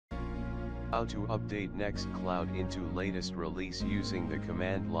How to update Nextcloud into latest release using the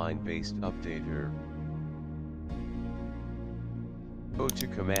command line based updater. Go to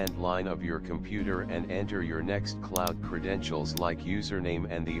command line of your computer and enter your Nextcloud credentials like username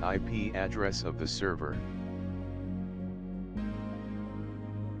and the IP address of the server.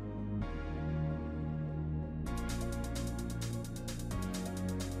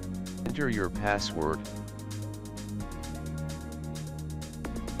 Enter your password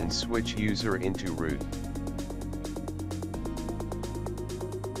and switch user into root.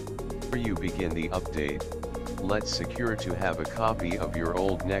 Before you begin the update, let's secure to have a copy of your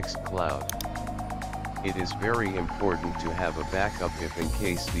old Nextcloud. It is very important to have a backup if in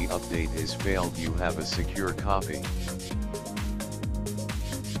case the update is failed you have a secure copy.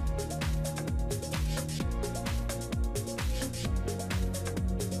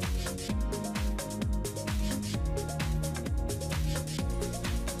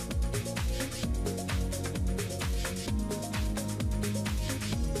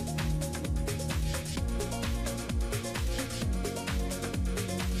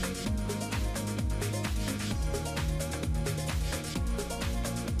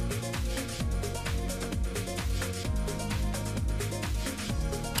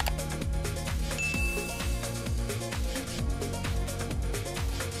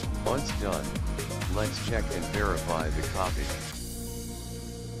 Once done, let's check and verify the copy.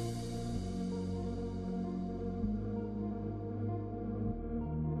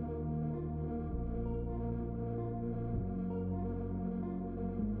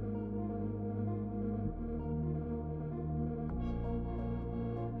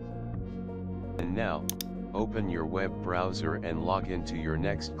 And now, open your web browser and log into your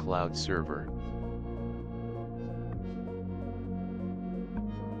Nextcloud server.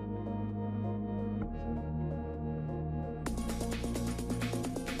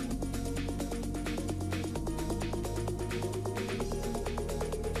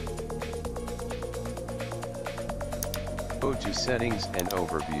 Go to Settings and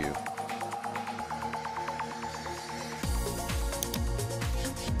Overview.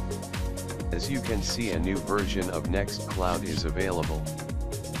 As you can see, a new version of Nextcloud is available.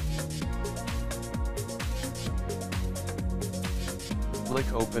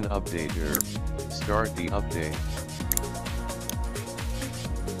 Click Open Updater, start the update.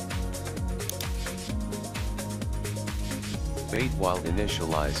 Wait while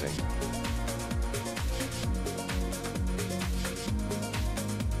initializing.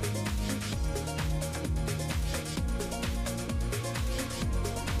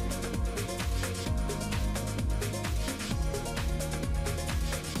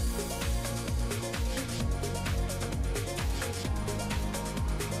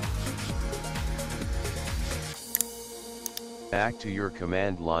 Back to your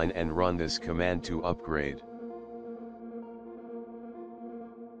command line and run this command to upgrade.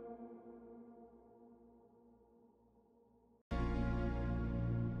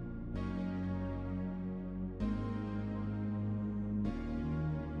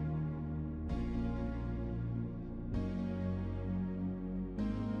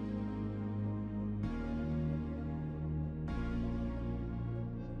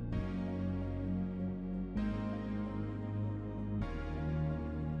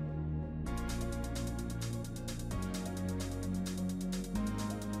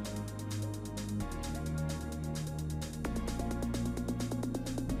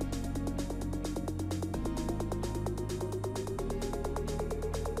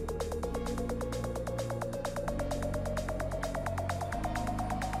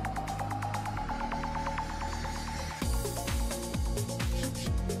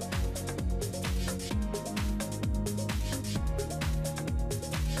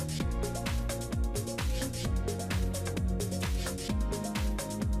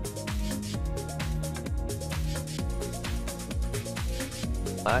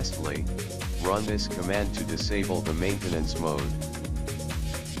 Lastly, run this command to disable the maintenance mode.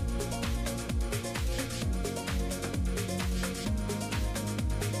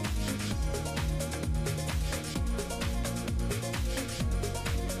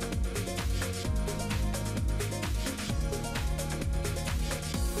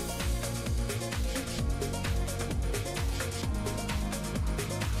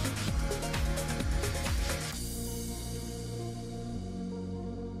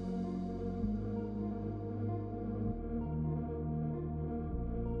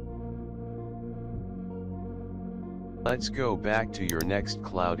 Let's go back to your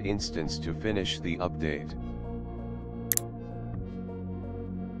Nextcloud instance to finish the update.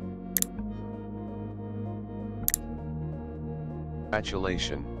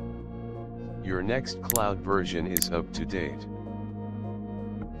 Congratulations! Your Nextcloud version is up to date.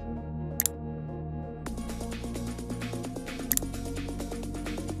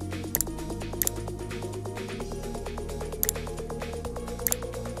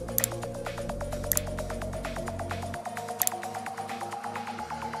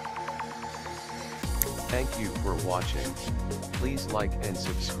 Thank you for watching. Please like and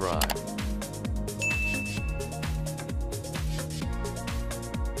subscribe.